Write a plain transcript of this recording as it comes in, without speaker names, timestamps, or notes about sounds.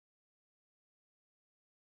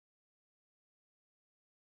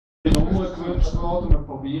Nummer gewünscht worden. Wir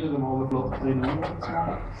probieren mal einen Block 3 Nummern zu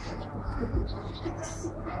machen.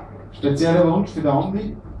 Spezieller Wunsch für den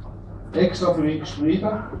Andi. Extra für ihn geschrieben.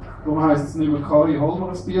 Darum heisst es nicht mehr Kari, hol mir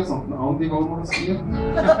ein Bier, sondern Andi, hol mir ein Bier.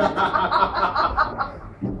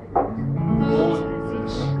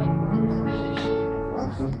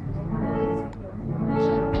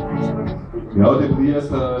 Ja, der Lied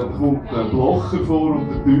kommt der Blocher vor und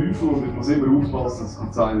der Teufel und ich muss immer aufpassen, dass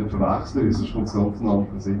die Zeilen nicht verwechseln, sonst kommt es ganz einen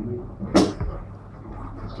anderen Sinn.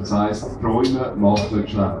 Das heisst, Träumen macht nicht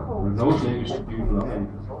schlecht. Weil so schlimm ist der Teufel auch nicht.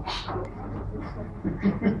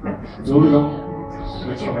 Entschuldigung,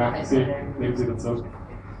 das war korrekt gewesen. Nehmt sie wieder zurück.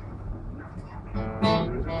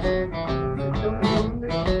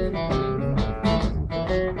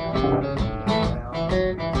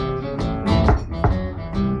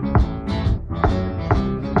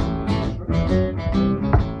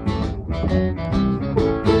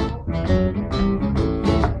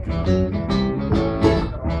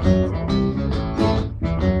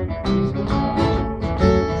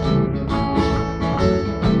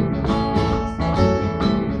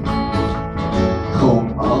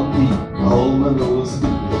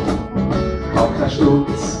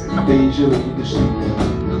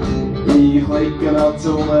 Ich liege noch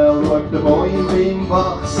zu mir, schau den Bäumen beim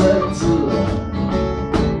Wachsen zu.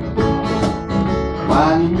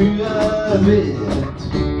 Wenn ich müde wird,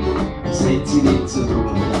 sitze ich nicht so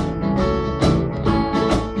drauf.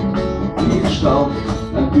 Ich stand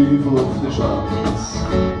ein Teufel auf der Schwanz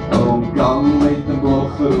und gang mit dem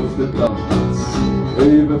Blocher auf den Tanz.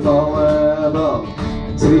 Überfallen Bank,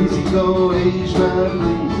 das Risiko ist mir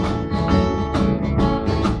gleich.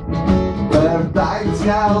 Verteilt das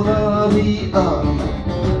Geld an die Arme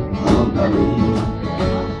und an mich.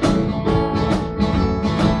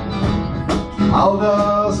 All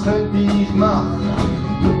das könnte ich machen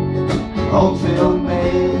und viel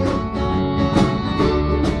mehr.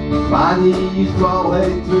 Wenn ich die Wahl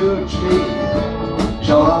hätte, würde ich mich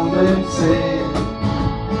schon lange nicht sehen.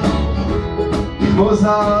 Ich muss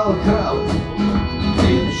all Kraft mit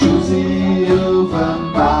dem Schuss auf dem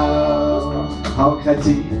Bauch. Hab keine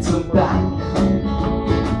Zeit zum Denken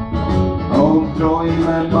und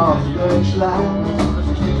Träumen macht nicht schlecht.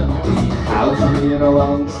 Ich kaufe mir ein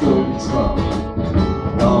langes Kunstband,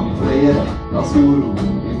 lass mich lehren als Guru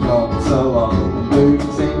im ganzen Land. Und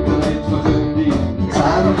übers Internet verkünde ich das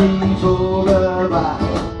Ende von der Welt.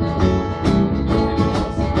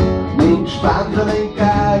 Nimm Spenden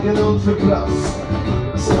entgegen und verkrass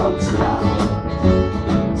das ganze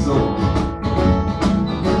Geld. So.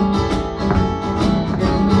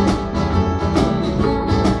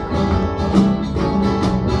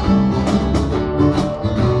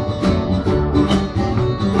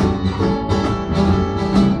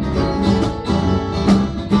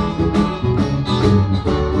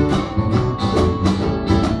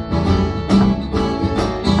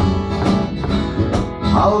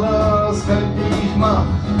 All das könnte ich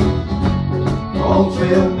machen und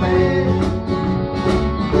viel mehr.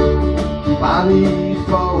 Wenn ich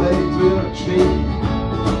die Wahl hätte, würde ich mich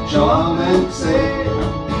schon lange nicht sehen.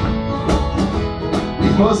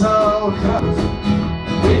 Ich muss all Kraft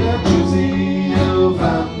wie ein Tschüssi auf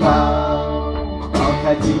dem Bauch. Hab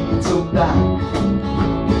keine Zeit zum Denken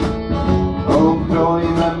und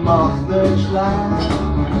Träumen macht nicht schlecht.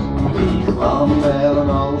 Ich lass mich wählen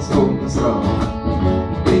als Bundesrat,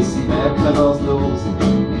 bis ich merke, was los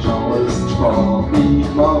ist alles zu spät. Ich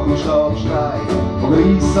mach einen Stadtstreit und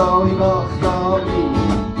reiss alle Macht an mich.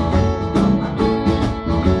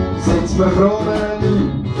 Setz mir Kronen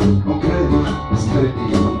auf und krieg das Kredit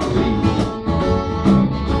gleich.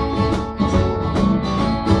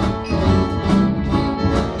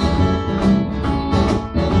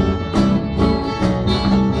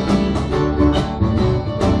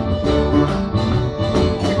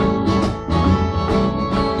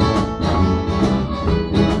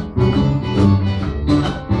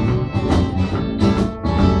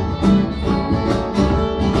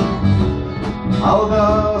 All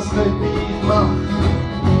das könnte ich machen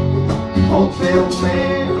und viel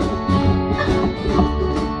mehr.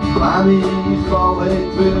 Wenn ich die Wahl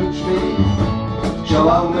hätte, würde ich mich schon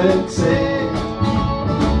lange nicht sehen.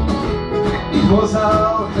 Ich muss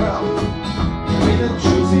all Kraft wie ein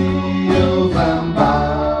Tschüssi auf dem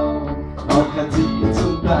Bauch. Hab keine Zeit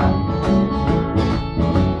zum Denken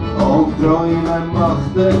und Träumen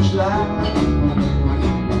macht nicht schlecht.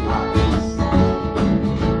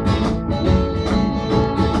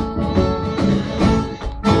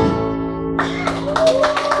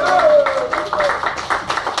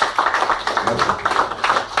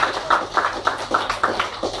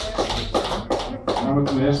 Haben wir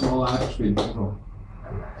zum ersten Mal live gespielt.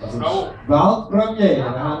 Also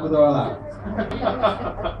Weltpremiere haben wir hier erlebt.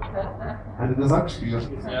 Habt ihr das auch gespürt?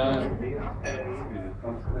 Ja.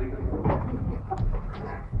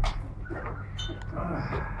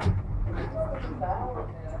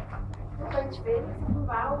 Du kannst später vom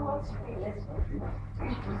Bauholz spielen.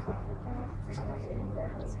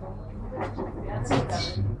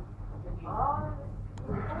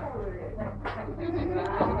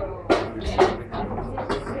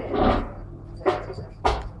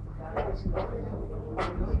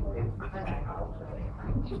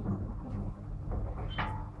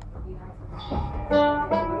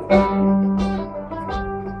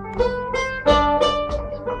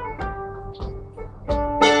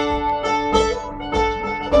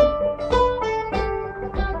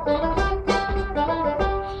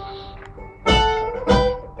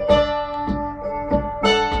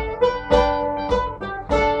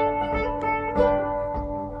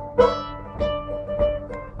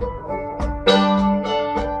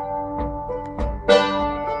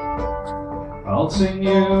 I'll sing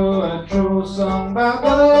you a true song about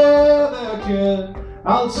Billy the Kid.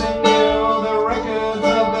 I'll sing you the records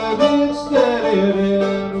of the beats that he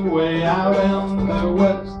did way out in the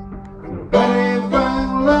west. When he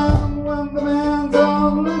found land, when the man's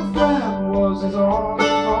only friend was his own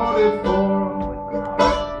 44.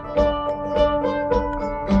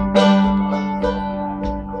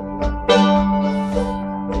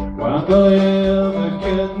 When Billy the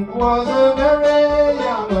Kid was a very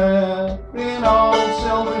young lad in old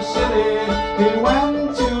Silver City, he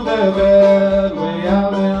went to the bed way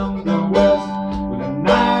out in the west with a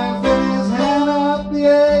knife in his hand. At the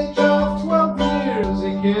age of 12 years,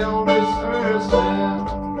 he killed his first man.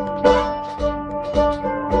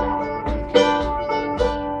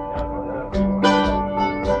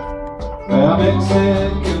 A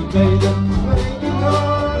Mexican maiden played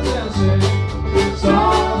guitars and sang a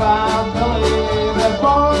song about Billy, that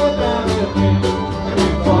boy that had been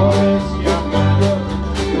before his young man.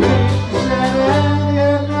 He said, and he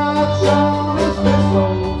had not shown his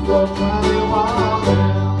pistol for 21 men.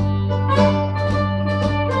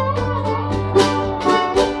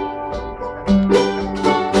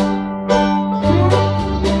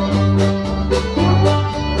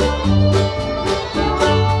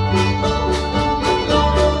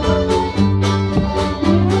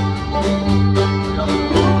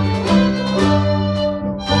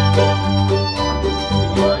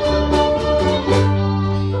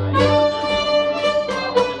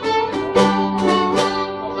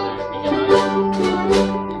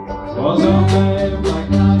 Was a man like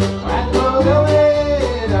night, and for the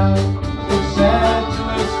way down. He said to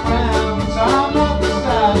his friends, I'm not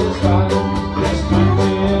satisfied. There's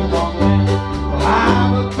plenty more men. Well,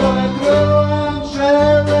 I'm a bullet through, and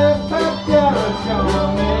Sheriff Pat Garrett's gonna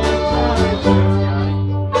make 22.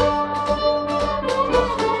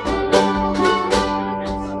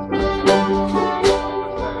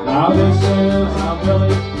 Now this is how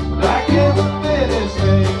Billy back in the mid his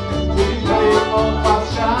name. We played both while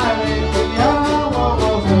shining, the hour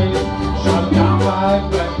was late. Shot down by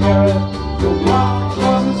Pat Garrett, the one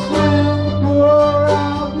was his friend. Poor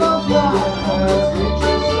outlaw's life as he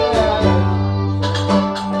just said.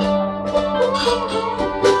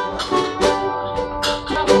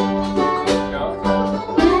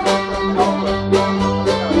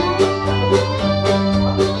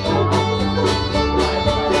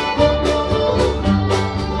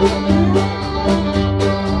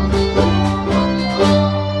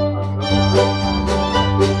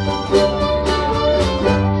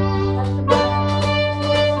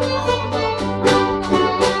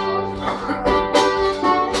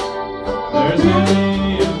 There's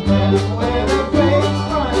many a man with a face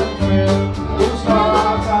running through, who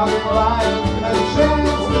starts out in life and a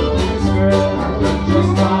chance to be screwed.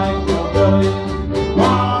 Just like a Billy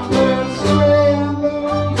wanders away and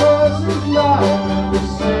loses his life in the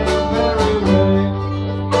same very way.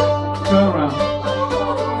 Turn around.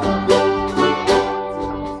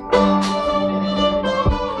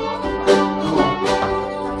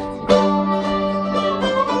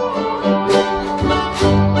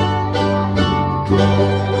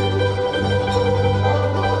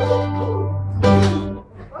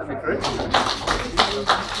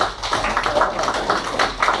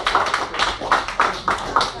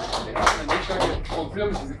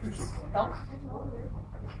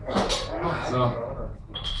 So,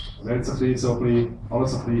 wenn jetzt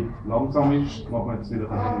alles ein bisschen langsam ist, machen wir jetzt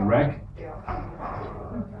wieder einen Rag.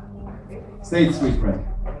 State Street Rag.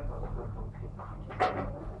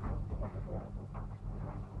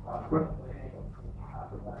 Gut.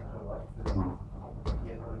 So.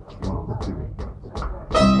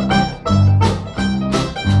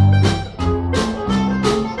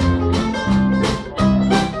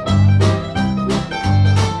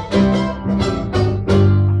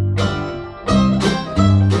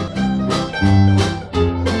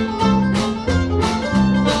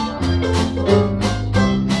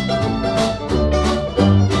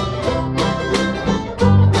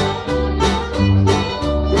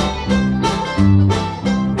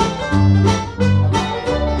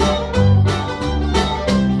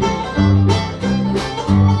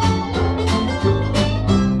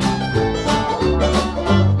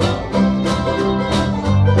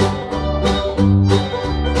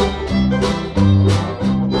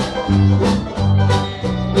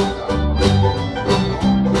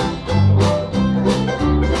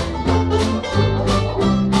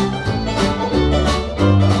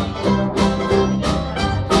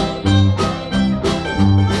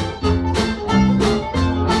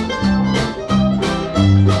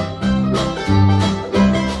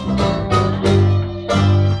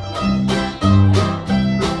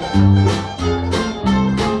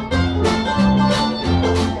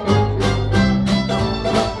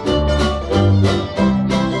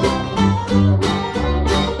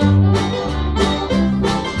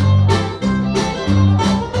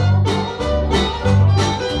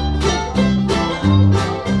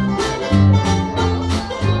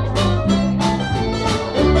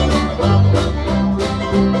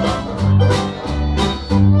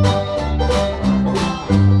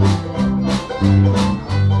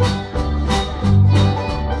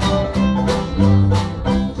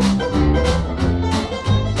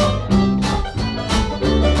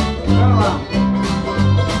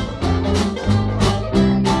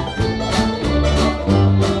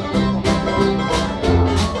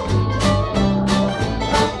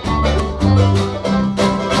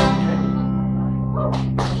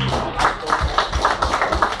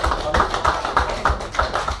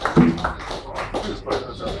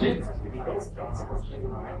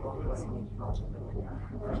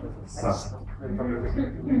 So.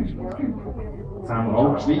 Jetzt haben wir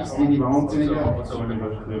auch geschwitzt wie die Wahnsinnigen.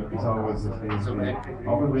 Etwas haben, was ein bisschen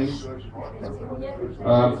runterbringt.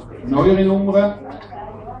 Neuere Nummern.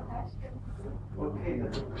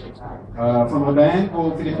 Von einer Band,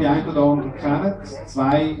 die vielleicht die einen oder anderen kennen.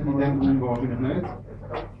 Zwei in dem Raum wahrscheinlich nicht.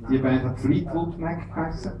 Die Band hat Fleetwood Mac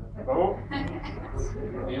geheißen.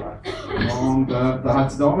 Und da hat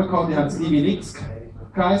es eine Dame gehabt, die hat Stevie Nicks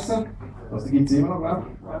geheißen. Also die gibt es immer noch, glaube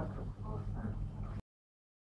ich.